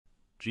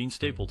Jean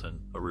Stapleton,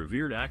 a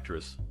revered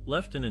actress,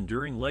 left an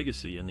enduring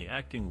legacy in the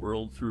acting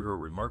world through her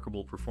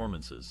remarkable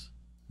performances.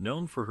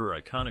 Known for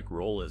her iconic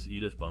role as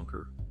Edith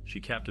Bunker, she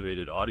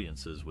captivated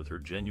audiences with her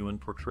genuine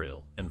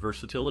portrayal and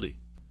versatility.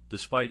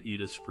 Despite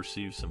Edith's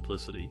perceived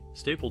simplicity,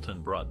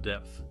 Stapleton brought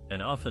depth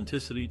and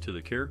authenticity to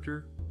the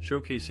character,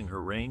 showcasing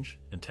her range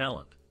and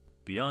talent.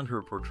 Beyond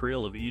her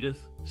portrayal of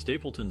Edith,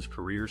 Stapleton's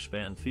career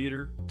spanned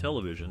theater,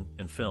 television,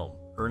 and film,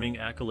 earning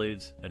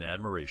accolades and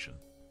admiration.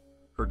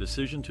 Her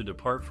decision to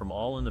depart from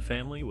All in the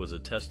Family was a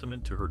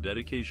testament to her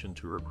dedication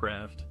to her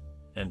craft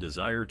and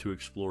desire to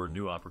explore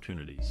new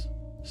opportunities.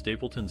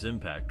 Stapleton's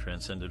impact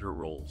transcended her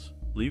roles,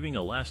 leaving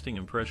a lasting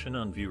impression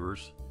on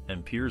viewers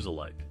and peers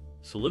alike,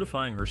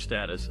 solidifying her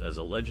status as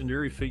a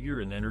legendary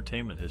figure in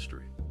entertainment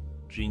history.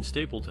 Jean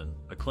Stapleton,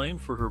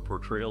 acclaimed for her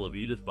portrayal of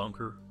Edith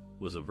Bunker,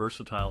 was a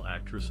versatile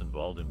actress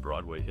involved in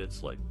Broadway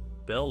hits like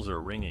Bells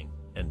Are Ringing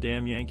and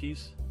Damn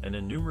Yankees, and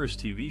in numerous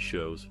TV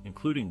shows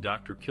including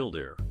Dr.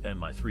 Kildare and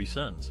My Three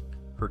Sons.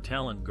 Her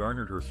talent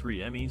garnered her 3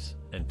 Emmys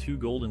and 2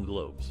 Golden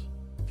Globes.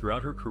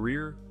 Throughout her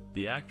career,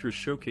 the actress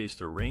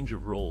showcased a range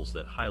of roles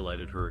that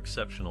highlighted her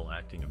exceptional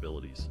acting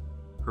abilities.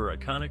 Her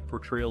iconic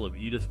portrayal of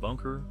Edith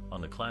Bunker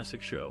on the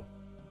classic show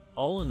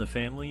All in the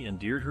Family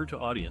endeared her to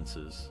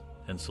audiences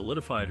and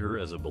solidified her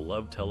as a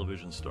beloved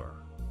television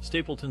star.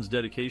 Stapleton's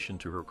dedication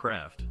to her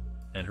craft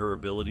and her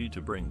ability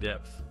to bring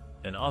depth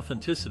and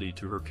authenticity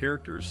to her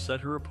characters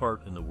set her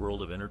apart in the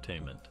world of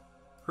entertainment.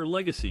 Her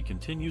legacy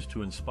continues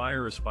to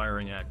inspire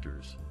aspiring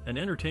actors and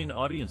entertain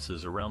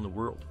audiences around the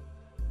world.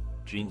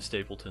 Jean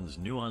Stapleton's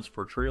nuanced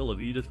portrayal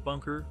of Edith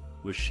Bunker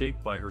was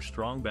shaped by her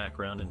strong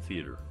background in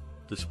theater.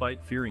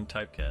 Despite fearing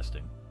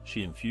typecasting,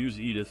 she infused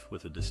Edith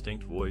with a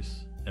distinct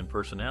voice and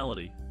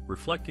personality,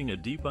 reflecting a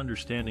deep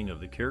understanding of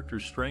the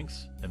character's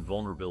strengths and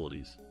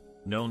vulnerabilities.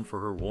 Known for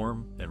her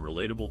warm and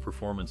relatable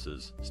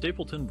performances,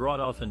 Stapleton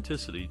brought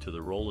authenticity to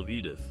the role of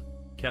Edith,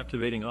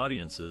 captivating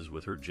audiences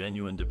with her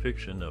genuine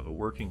depiction of a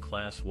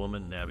working-class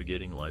woman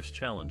navigating life's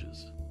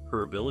challenges.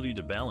 Her ability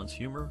to balance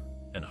humor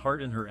and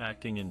heart in her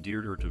acting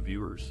endeared her to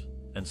viewers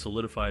and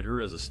solidified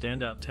her as a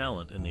standout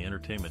talent in the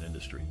entertainment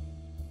industry.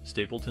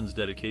 Stapleton's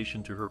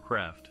dedication to her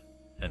craft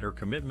and her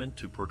commitment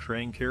to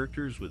portraying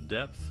characters with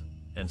depth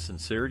and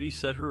sincerity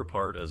set her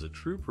apart as a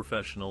true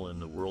professional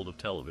in the world of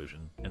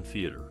television and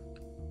theater.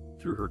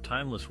 Through her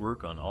timeless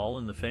work on All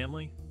in the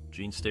Family,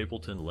 Jean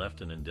Stapleton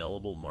left an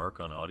indelible mark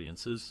on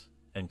audiences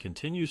and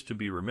continues to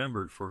be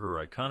remembered for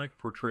her iconic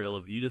portrayal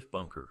of Edith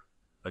Bunker,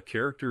 a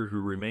character who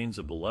remains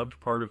a beloved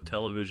part of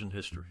television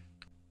history.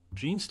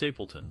 Jean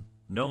Stapleton,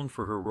 known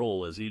for her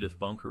role as Edith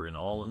Bunker in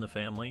All in the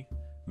Family,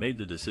 made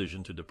the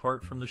decision to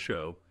depart from the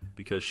show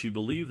because she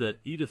believed that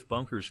Edith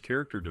Bunker's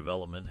character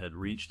development had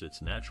reached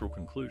its natural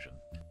conclusion.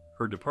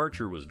 Her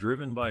departure was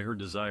driven by her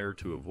desire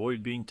to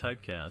avoid being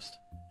typecast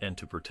and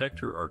to protect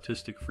her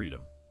artistic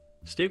freedom.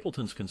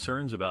 Stapleton's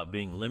concerns about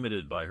being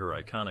limited by her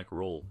iconic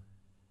role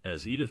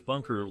as Edith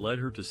Bunker led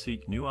her to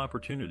seek new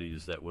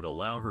opportunities that would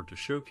allow her to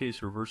showcase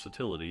her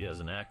versatility as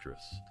an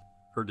actress.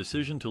 Her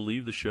decision to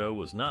leave the show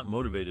was not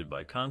motivated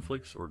by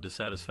conflicts or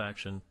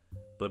dissatisfaction,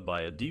 but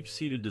by a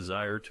deep-seated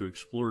desire to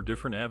explore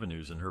different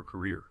avenues in her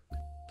career.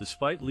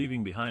 Despite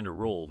leaving behind a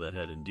role that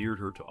had endeared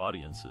her to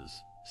audiences,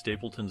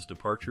 Stapleton's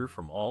departure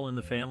from All in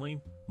the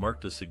Family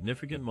marked a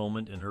significant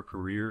moment in her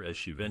career as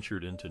she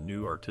ventured into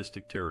new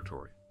artistic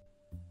territory.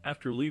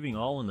 After leaving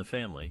All in the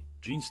Family,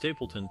 Jean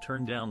Stapleton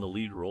turned down the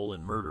lead role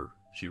in Murder,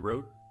 She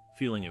Wrote,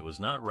 feeling it was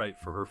not right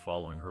for her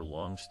following her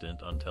long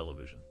stint on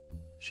television.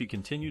 She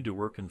continued to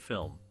work in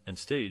film and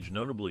stage,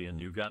 notably in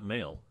You Got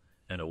Mail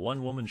and a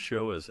one-woman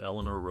show as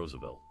Eleanor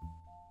Roosevelt.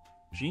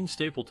 Jean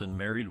Stapleton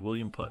married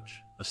William Putch,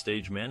 a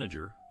stage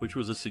manager, which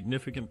was a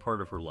significant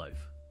part of her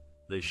life.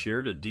 They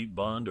shared a deep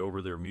bond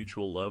over their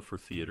mutual love for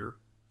theater,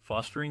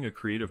 fostering a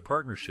creative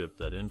partnership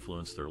that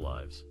influenced their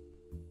lives.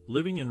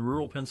 Living in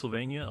rural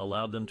Pennsylvania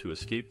allowed them to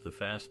escape the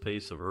fast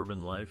pace of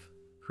urban life,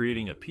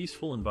 creating a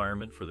peaceful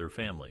environment for their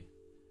family.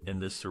 In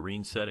this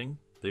serene setting,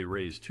 they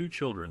raised 2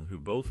 children who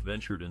both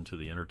ventured into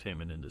the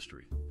entertainment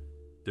industry.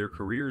 Their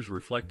careers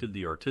reflected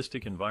the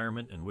artistic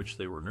environment in which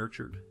they were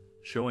nurtured,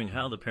 showing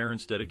how the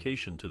parents'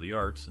 dedication to the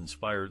arts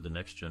inspired the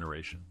next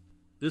generation.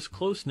 This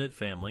close-knit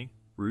family,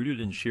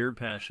 rooted in shared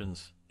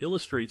passions,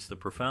 illustrates the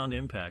profound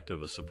impact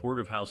of a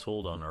supportive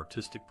household on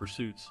artistic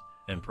pursuits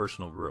and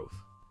personal growth.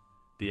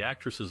 The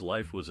actress's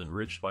life was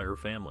enriched by her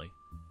family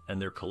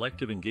and their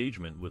collective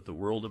engagement with the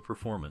world of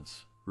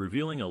performance,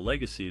 revealing a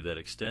legacy that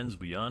extends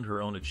beyond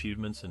her own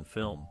achievements in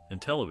film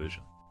and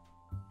television.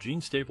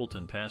 Jean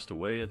Stapleton passed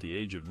away at the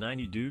age of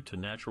 90 due to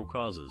natural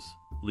causes,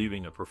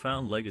 leaving a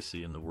profound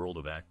legacy in the world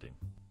of acting.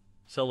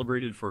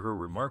 Celebrated for her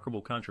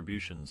remarkable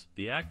contributions,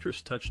 the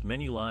actress touched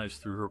many lives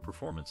through her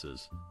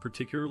performances,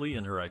 particularly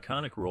in her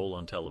iconic role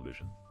on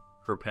television.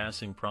 Her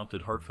passing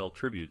prompted heartfelt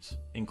tributes,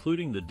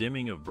 including the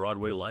dimming of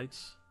Broadway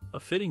lights, a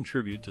fitting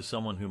tribute to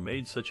someone who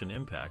made such an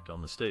impact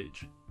on the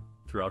stage.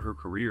 Throughout her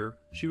career,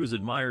 she was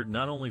admired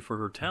not only for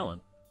her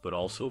talent, but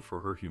also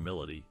for her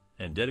humility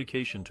and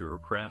dedication to her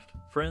craft.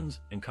 Friends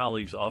and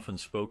colleagues often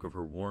spoke of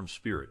her warm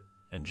spirit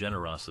and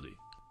generosity.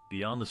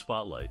 Beyond the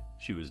spotlight,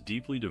 she was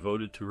deeply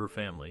devoted to her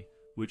family,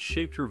 which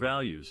shaped her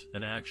values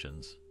and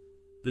actions.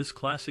 This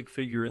classic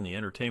figure in the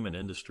entertainment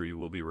industry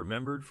will be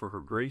remembered for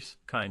her grace,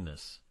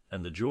 kindness,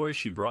 and the joy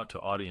she brought to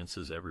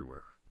audiences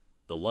everywhere.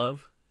 The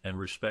love and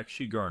respect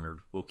she garnered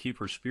will keep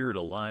her spirit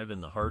alive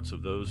in the hearts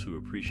of those who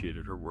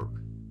appreciated her work.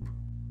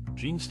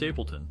 Jean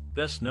Stapleton,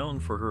 best known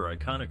for her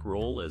iconic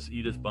role as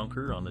Edith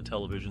Bunker on the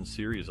television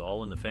series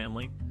All in the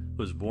Family,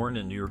 was born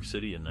in New York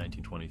City in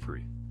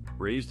 1923.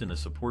 Raised in a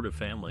supportive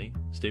family,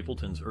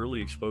 Stapleton's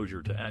early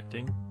exposure to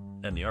acting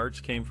and the arts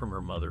came from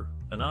her mother,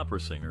 an opera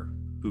singer,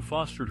 who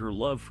fostered her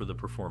love for the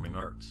performing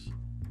arts.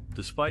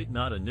 Despite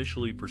not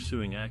initially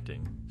pursuing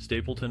acting,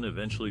 Stapleton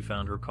eventually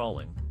found her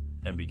calling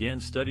and began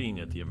studying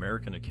at the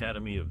American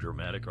Academy of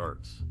Dramatic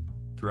Arts.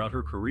 Throughout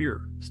her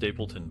career,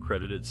 Stapleton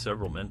credited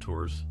several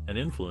mentors and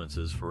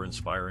influences for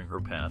inspiring her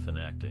path in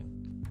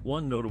acting.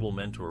 One notable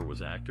mentor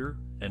was actor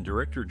and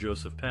director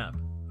Joseph Papp,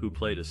 who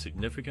played a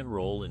significant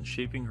role in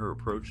shaping her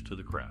approach to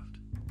the craft.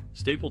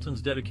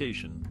 Stapleton's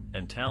dedication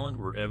and talent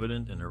were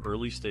evident in her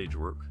early stage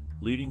work,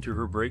 leading to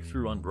her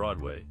breakthrough on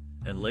Broadway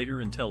and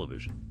later in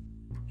television.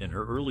 In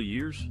her early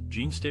years,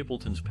 Jean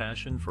Stapleton's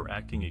passion for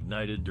acting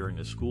ignited during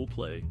a school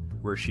play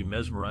where she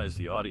mesmerized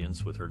the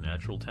audience with her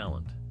natural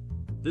talent.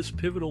 This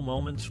pivotal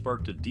moment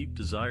sparked a deep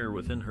desire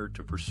within her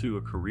to pursue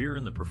a career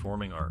in the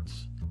performing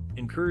arts.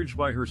 Encouraged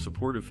by her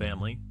supportive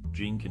family,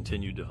 Jean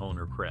continued to hone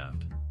her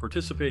craft,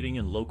 participating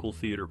in local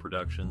theater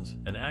productions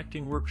and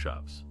acting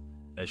workshops.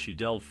 As she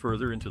delved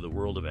further into the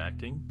world of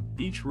acting,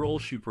 each role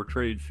she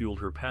portrayed fueled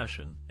her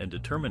passion and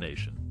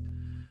determination.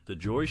 The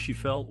joy she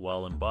felt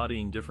while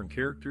embodying different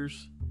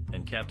characters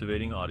and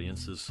captivating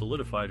audiences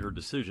solidified her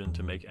decision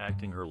to make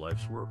acting her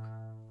life's work.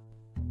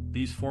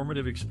 These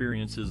formative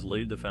experiences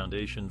laid the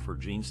foundation for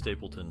Jean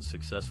Stapleton's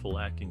successful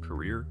acting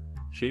career,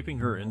 shaping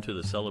her into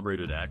the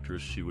celebrated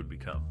actress she would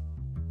become.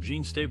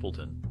 Jean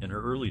Stapleton, in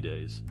her early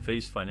days,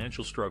 faced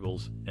financial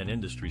struggles and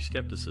industry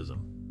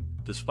skepticism.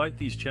 Despite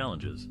these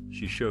challenges,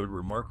 she showed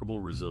remarkable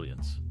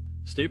resilience.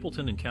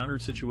 Stapleton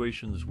encountered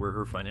situations where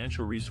her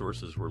financial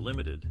resources were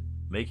limited,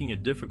 making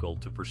it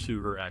difficult to pursue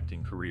her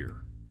acting career.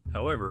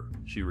 However,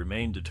 she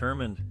remained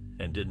determined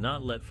and did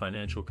not let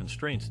financial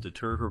constraints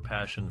deter her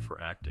passion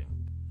for acting.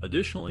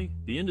 Additionally,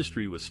 the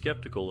industry was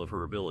skeptical of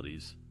her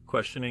abilities,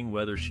 questioning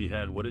whether she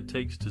had what it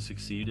takes to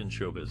succeed in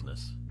show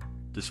business.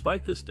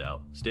 Despite this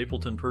doubt,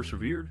 Stapleton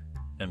persevered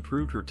and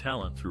proved her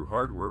talent through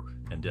hard work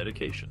and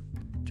dedication.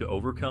 To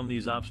overcome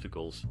these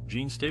obstacles,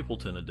 Jean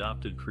Stapleton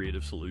adopted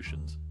creative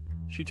solutions.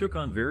 She took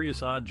on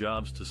various odd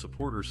jobs to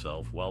support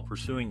herself while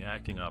pursuing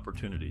acting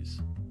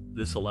opportunities.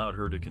 This allowed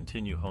her to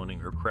continue honing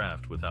her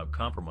craft without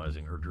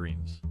compromising her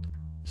dreams.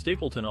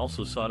 Stapleton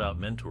also sought out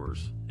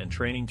mentors and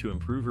training to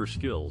improve her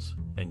skills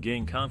and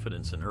gain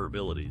confidence in her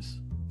abilities.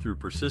 Through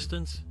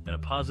persistence and a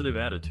positive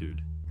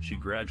attitude, she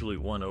gradually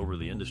won over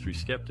the industry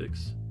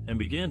skeptics and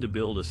began to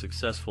build a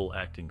successful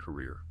acting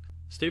career.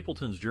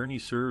 Stapleton's journey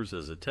serves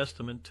as a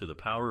testament to the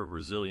power of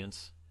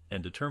resilience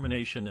and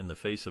determination in the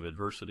face of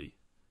adversity.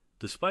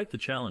 Despite the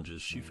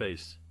challenges she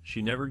faced,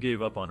 she never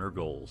gave up on her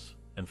goals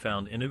and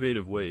found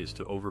innovative ways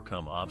to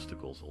overcome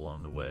obstacles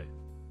along the way.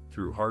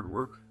 Through hard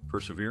work,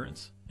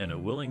 perseverance, and a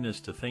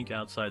willingness to think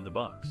outside the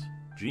box,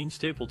 Jean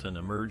Stapleton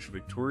emerged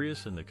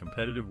victorious in the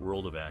competitive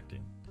world of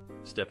acting.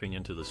 Stepping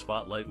into the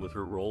spotlight with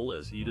her role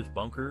as Edith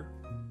Bunker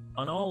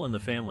on All in the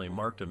Family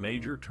marked a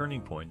major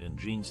turning point in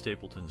Jean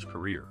Stapleton's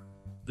career.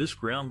 This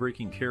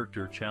groundbreaking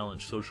character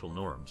challenged social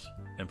norms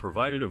and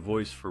provided a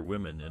voice for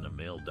women in a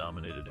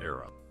male-dominated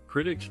era.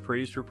 Critics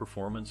praised her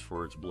performance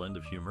for its blend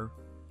of humor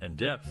and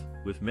depth,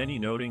 with many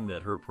noting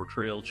that her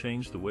portrayal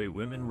changed the way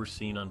women were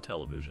seen on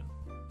television.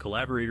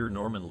 Collaborator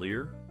Norman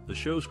Lear, the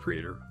show's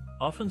creator,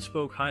 often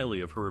spoke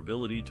highly of her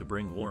ability to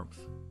bring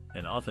warmth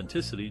and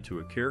authenticity to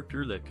a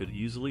character that could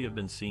easily have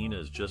been seen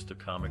as just a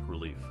comic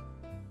relief.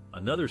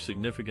 Another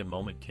significant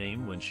moment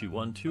came when she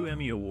won 2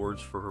 Emmy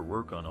Awards for her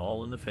work on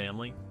All in the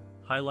Family,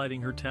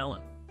 highlighting her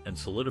talent and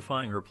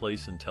solidifying her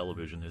place in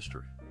television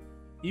history.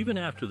 Even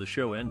after the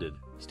show ended,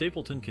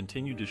 Stapleton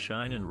continued to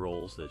shine in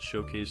roles that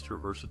showcased her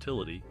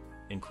versatility,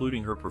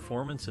 including her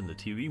performance in the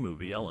TV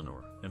movie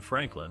Eleanor and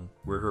Franklin,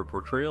 where her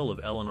portrayal of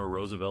Eleanor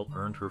Roosevelt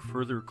earned her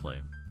further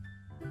acclaim.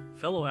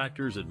 Fellow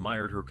actors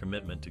admired her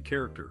commitment to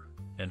character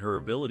and her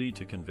ability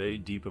to convey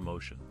deep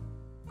emotion.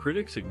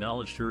 Critics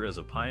acknowledged her as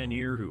a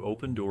pioneer who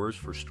opened doors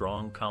for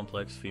strong,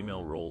 complex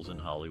female roles in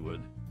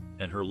Hollywood,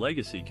 and her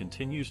legacy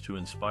continues to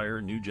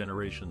inspire new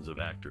generations of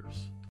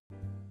actors.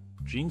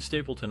 Jean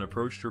Stapleton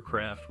approached her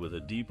craft with a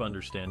deep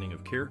understanding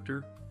of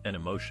character and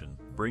emotion,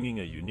 bringing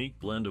a unique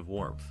blend of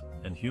warmth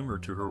and humor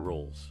to her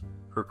roles.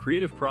 Her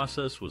creative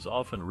process was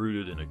often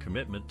rooted in a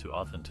commitment to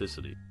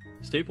authenticity.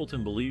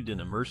 Stapleton believed in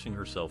immersing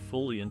herself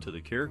fully into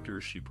the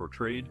characters she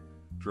portrayed,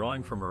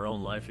 drawing from her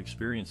own life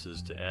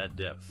experiences to add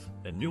depth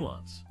and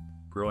nuance.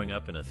 Growing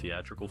up in a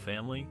theatrical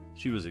family,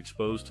 she was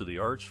exposed to the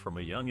arts from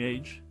a young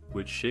age,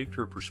 which shaped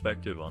her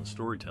perspective on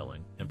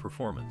storytelling and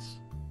performance.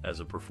 As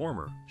a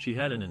performer, she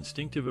had an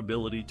instinctive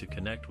ability to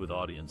connect with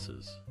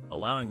audiences,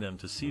 allowing them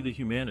to see the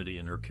humanity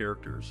in her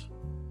characters.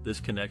 This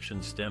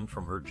connection stemmed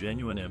from her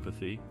genuine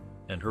empathy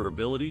and her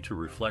ability to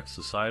reflect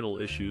societal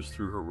issues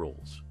through her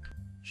roles.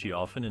 She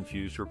often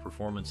infused her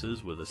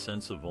performances with a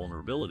sense of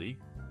vulnerability,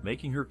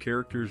 making her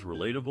characters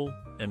relatable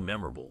and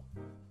memorable.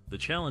 The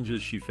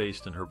challenges she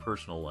faced in her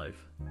personal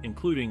life,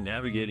 including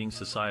navigating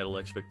societal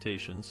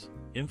expectations,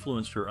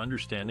 influenced her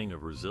understanding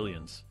of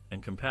resilience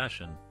and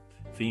compassion,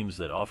 themes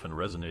that often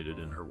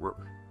resonated in her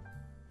work.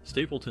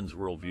 Stapleton's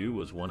worldview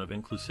was one of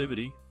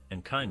inclusivity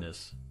and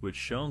kindness, which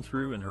shone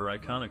through in her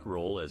iconic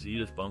role as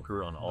Edith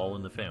Bunker on All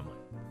in the Family.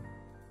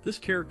 This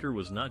character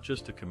was not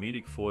just a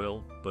comedic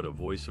foil, but a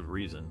voice of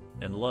reason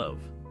and love,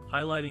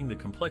 highlighting the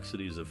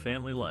complexities of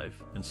family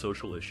life and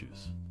social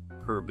issues.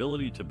 Her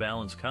ability to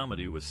balance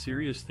comedy with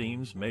serious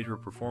themes made her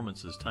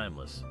performances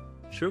timeless,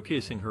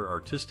 showcasing her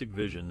artistic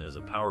vision as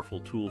a powerful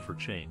tool for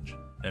change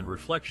and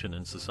reflection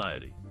in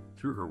society.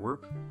 Through her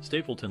work,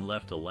 Stapleton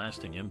left a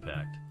lasting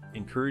impact,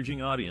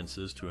 encouraging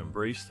audiences to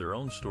embrace their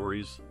own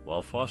stories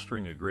while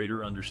fostering a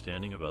greater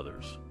understanding of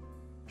others.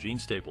 Jean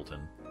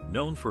Stapleton,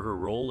 known for her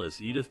role as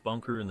Edith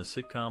Bunker in the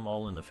sitcom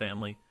All in the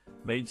Family,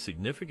 made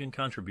significant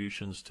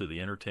contributions to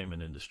the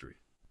entertainment industry.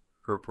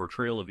 Her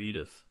portrayal of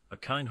Edith, a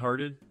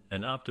kind-hearted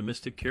and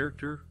optimistic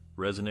character,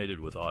 resonated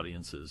with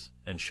audiences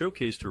and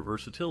showcased her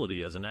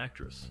versatility as an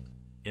actress.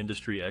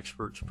 Industry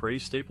experts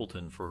praised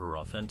Stapleton for her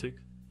authentic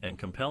and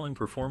compelling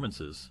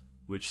performances,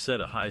 which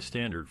set a high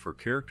standard for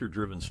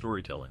character-driven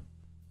storytelling.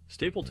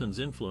 Stapleton's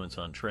influence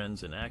on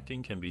trends in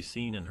acting can be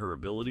seen in her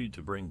ability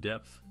to bring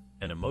depth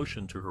and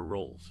emotion to her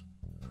roles.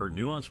 Her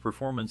nuanced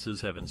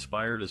performances have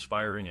inspired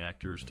aspiring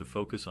actors to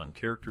focus on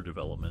character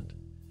development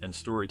and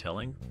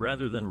storytelling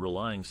rather than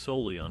relying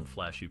solely on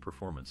flashy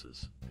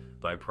performances.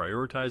 By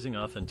prioritizing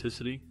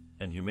authenticity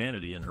and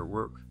humanity in her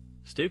work,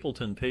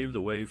 Stapleton paved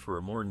the way for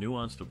a more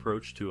nuanced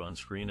approach to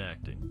on-screen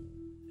acting.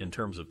 In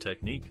terms of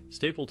technique,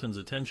 Stapleton's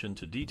attention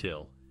to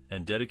detail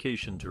and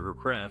dedication to her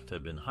craft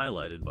have been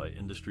highlighted by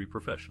industry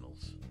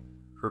professionals.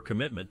 Her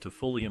commitment to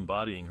fully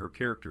embodying her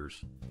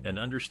characters and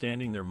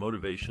understanding their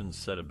motivations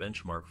set a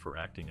benchmark for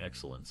acting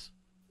excellence.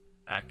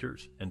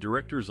 Actors and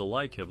directors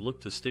alike have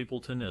looked to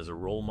Stapleton as a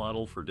role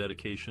model for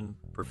dedication,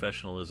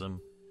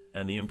 professionalism,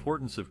 and the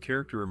importance of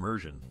character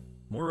immersion.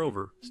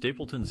 Moreover,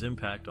 Stapleton's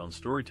impact on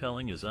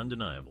storytelling is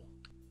undeniable.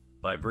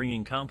 By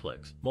bringing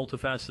complex,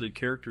 multifaceted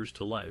characters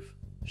to life,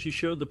 she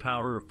showed the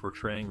power of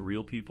portraying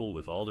real people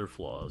with all their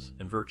flaws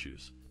and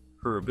virtues.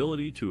 Her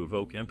ability to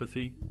evoke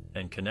empathy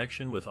and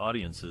connection with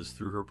audiences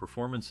through her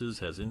performances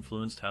has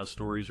influenced how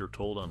stories are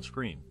told on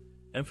screen,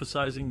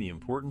 emphasizing the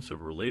importance of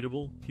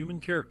relatable, human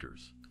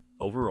characters.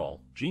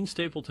 Overall, Jean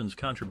Stapleton's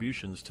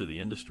contributions to the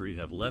industry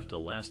have left a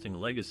lasting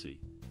legacy,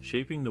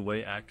 shaping the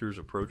way actors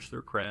approach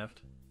their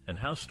craft and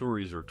how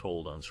stories are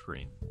told on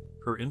screen.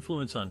 Her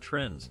influence on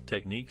trends,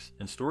 techniques,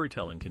 and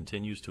storytelling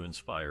continues to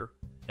inspire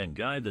and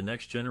guide the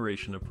next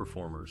generation of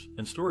performers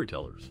and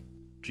storytellers.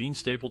 Jean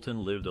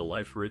Stapleton lived a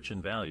life rich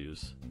in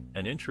values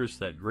and interests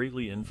that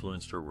greatly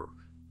influenced her work.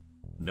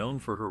 Known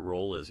for her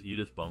role as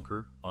Edith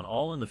Bunker on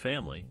All in the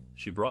Family,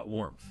 she brought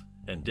warmth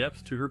and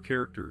depth to her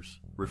characters,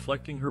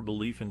 reflecting her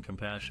belief in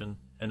compassion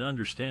and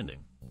understanding.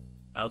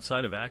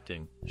 Outside of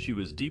acting, she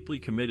was deeply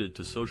committed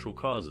to social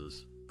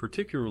causes,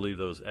 particularly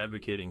those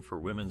advocating for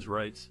women's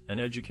rights and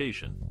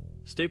education.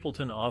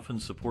 Stapleton often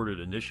supported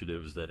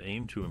initiatives that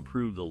aimed to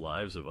improve the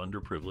lives of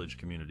underprivileged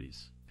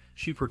communities.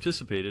 She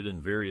participated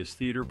in various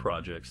theater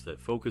projects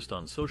that focused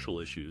on social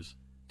issues,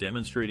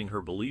 demonstrating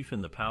her belief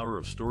in the power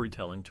of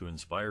storytelling to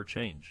inspire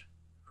change.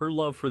 Her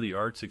love for the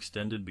arts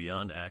extended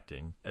beyond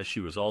acting, as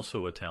she was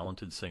also a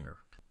talented singer.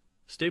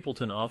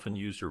 Stapleton often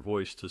used her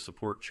voice to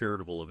support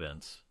charitable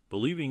events,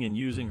 believing in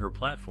using her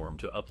platform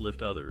to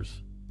uplift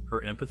others.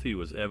 Her empathy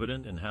was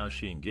evident in how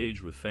she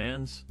engaged with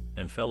fans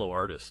and fellow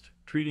artists,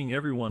 treating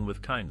everyone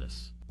with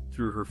kindness.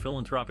 Through her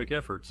philanthropic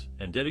efforts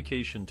and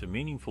dedication to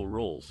meaningful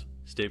roles,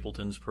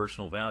 Stapleton's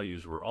personal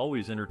values were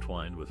always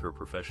intertwined with her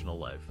professional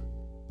life.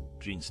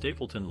 Jean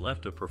Stapleton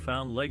left a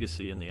profound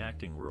legacy in the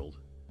acting world,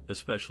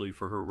 especially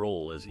for her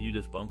role as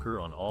Edith Bunker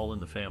on All in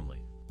the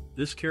Family.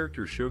 This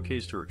character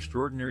showcased her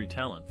extraordinary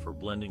talent for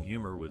blending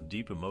humor with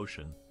deep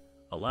emotion,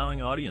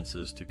 allowing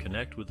audiences to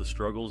connect with the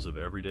struggles of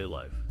everyday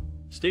life.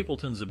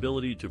 Stapleton's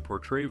ability to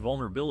portray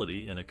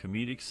vulnerability in a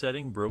comedic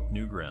setting broke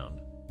new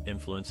ground,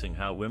 influencing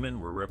how women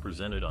were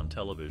represented on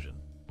television.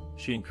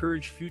 She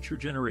encouraged future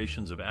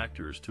generations of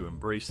actors to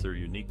embrace their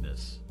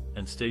uniqueness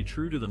and stay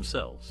true to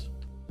themselves.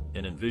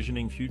 In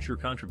envisioning future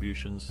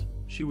contributions,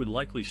 she would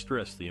likely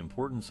stress the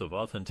importance of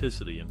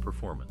authenticity in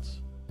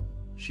performance.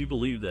 She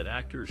believed that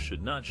actors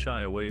should not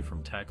shy away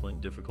from tackling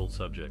difficult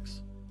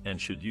subjects and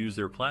should use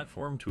their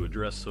platform to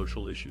address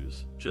social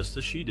issues, just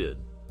as she did.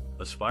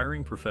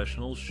 Aspiring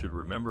professionals should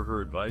remember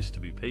her advice to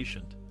be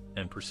patient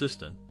and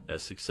persistent,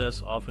 as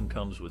success often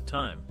comes with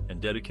time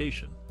and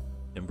dedication.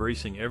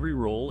 Embracing every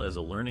role as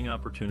a learning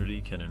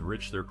opportunity can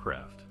enrich their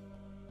craft.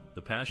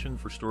 The passion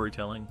for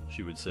storytelling,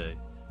 she would say,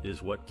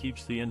 is what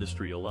keeps the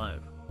industry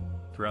alive.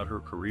 Throughout her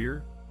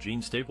career,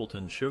 Jean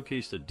Stapleton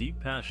showcased a deep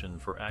passion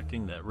for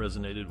acting that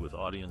resonated with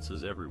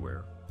audiences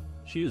everywhere.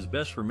 She is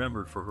best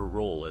remembered for her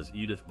role as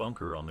Edith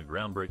Bunker on the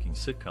groundbreaking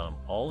sitcom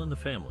All in the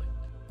Family.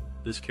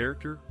 This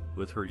character,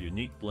 with her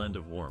unique blend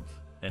of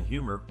warmth and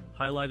humor,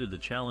 highlighted the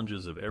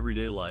challenges of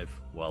everyday life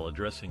while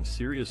addressing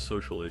serious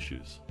social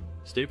issues.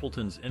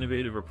 Stapleton's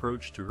innovative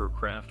approach to her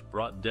craft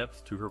brought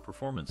depth to her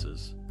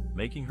performances,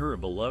 making her a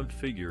beloved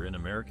figure in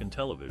American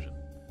television.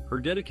 Her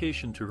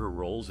dedication to her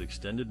roles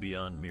extended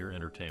beyond mere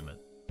entertainment.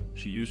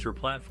 She used her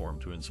platform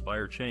to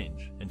inspire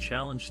change and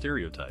challenge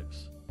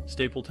stereotypes.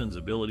 Stapleton's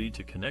ability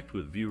to connect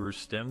with viewers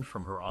stemmed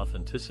from her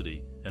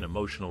authenticity and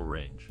emotional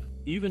range.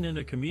 Even in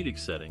a comedic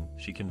setting,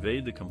 she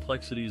conveyed the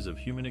complexities of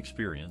human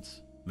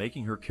experience,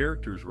 making her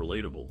characters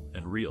relatable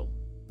and real.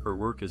 Her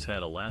work has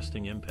had a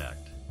lasting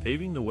impact,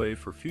 paving the way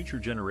for future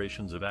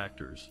generations of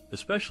actors,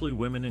 especially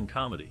women in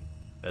comedy.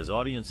 As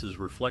audiences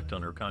reflect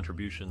on her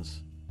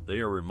contributions, they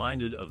are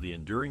reminded of the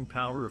enduring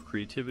power of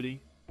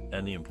creativity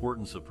and the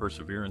importance of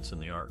perseverance in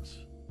the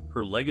arts.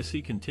 Her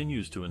legacy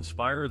continues to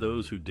inspire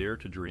those who dare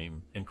to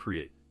dream and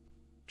create.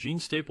 Jean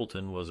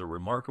Stapleton was a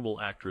remarkable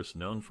actress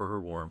known for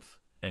her warmth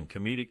and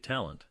comedic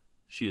talent.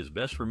 She is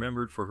best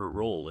remembered for her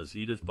role as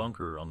Edith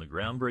Bunker on the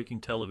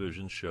groundbreaking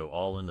television show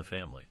All in the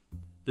Family.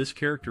 This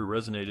character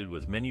resonated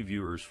with many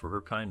viewers for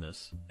her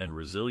kindness and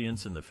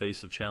resilience in the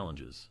face of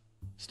challenges.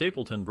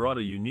 Stapleton brought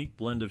a unique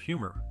blend of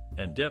humor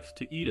and depth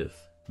to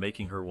Edith,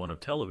 making her one of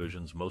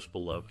television's most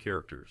beloved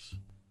characters.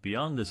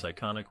 Beyond this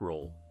iconic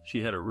role,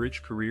 she had a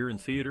rich career in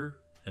theater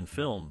and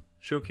film,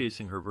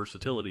 showcasing her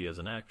versatility as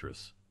an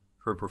actress.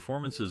 Her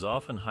performances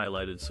often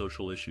highlighted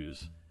social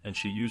issues, and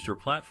she used her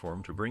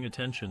platform to bring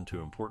attention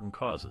to important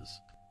causes.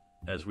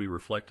 As we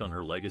reflect on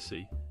her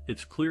legacy,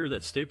 it's clear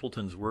that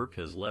Stapleton's work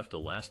has left a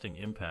lasting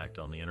impact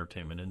on the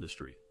entertainment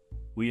industry.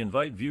 We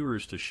invite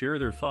viewers to share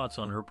their thoughts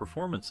on her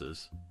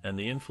performances and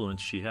the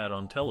influence she had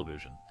on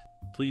television.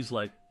 Please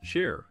like,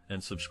 share,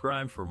 and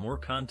subscribe for more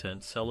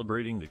content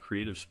celebrating the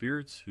creative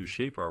spirits who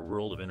shape our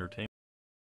world of entertainment.